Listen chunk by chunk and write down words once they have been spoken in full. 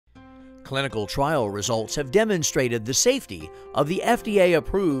Clinical trial results have demonstrated the safety of the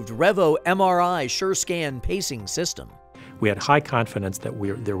FDA-approved Revo MRI SureScan pacing system. We had high confidence that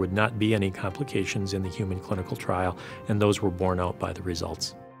there would not be any complications in the human clinical trial, and those were borne out by the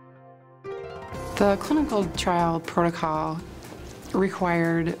results. The clinical trial protocol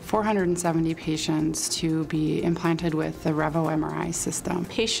required 470 patients to be implanted with the Revo MRI system.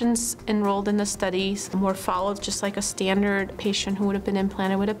 Patients enrolled in the studies were followed just like a standard patient who would have been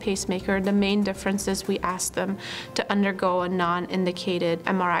implanted with a pacemaker. The main difference is we asked them to undergo a non-indicated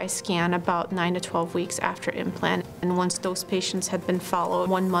MRI scan about 9 to 12 weeks after implant. And once those patients had been followed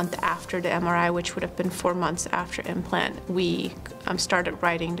 1 month after the MRI, which would have been 4 months after implant, we started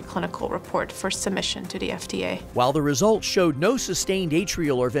writing the clinical report for submission to the FDA. While the results showed no sustained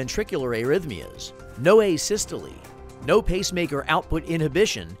atrial or ventricular arrhythmias, no asystole, no pacemaker output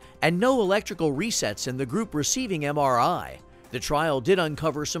inhibition, and no electrical resets in the group receiving MRI, the trial did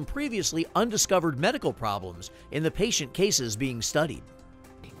uncover some previously undiscovered medical problems in the patient cases being studied.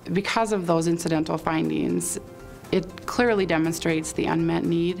 Because of those incidental findings, it clearly demonstrates the unmet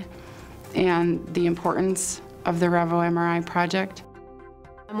need and the importance of the Revo MRI project.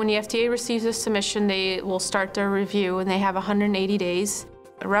 When the FDA receives a submission, they will start their review and they have 180 days.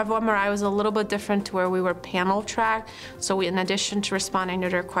 Revo MRI was a little bit different to where we were panel tracked, so in addition to responding to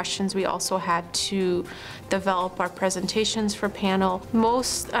their questions, we also had to develop our presentations for panel.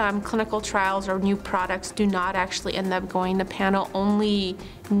 Most clinical trials or new products do not actually end up going to panel. Only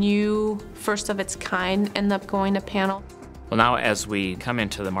new, first of its kind end up going to panel. Well, now as we come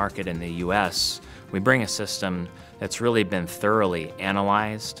into the market in the US, we bring a system that's really been thoroughly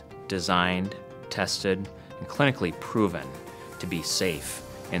analyzed, designed, tested, and clinically proven to be safe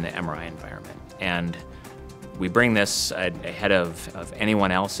in the MRI environment. And we bring this ahead of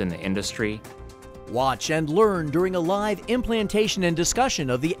anyone else in the industry. Watch and learn during a live implantation and discussion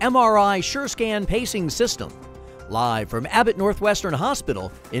of the MRI SureScan pacing system. Live from Abbott Northwestern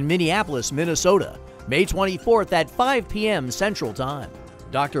Hospital in Minneapolis, Minnesota, May 24th at 5 p.m. Central Time.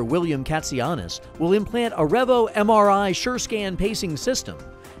 Dr. William Katsianis will implant a Revo MRI SureScan pacing system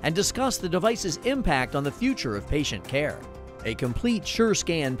and discuss the device's impact on the future of patient care. A complete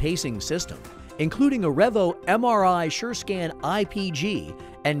SureScan pacing system, including a Revo MRI SureScan IPG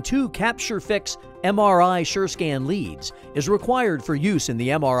and 2 CaptureFix MRI SureScan leads, is required for use in the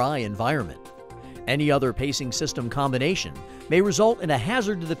MRI environment. Any other pacing system combination may result in a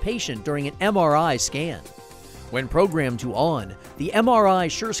hazard to the patient during an MRI scan. When programmed to on, the MRI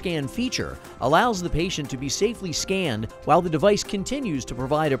SureScan feature allows the patient to be safely scanned while the device continues to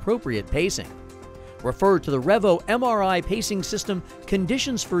provide appropriate pacing. Refer to the Revo MRI pacing system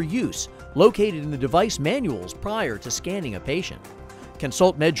conditions for use located in the device manuals prior to scanning a patient.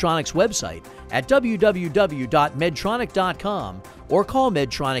 Consult Medtronic's website at www.medtronic.com or call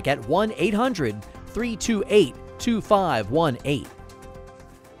Medtronic at 1-800-328-2518.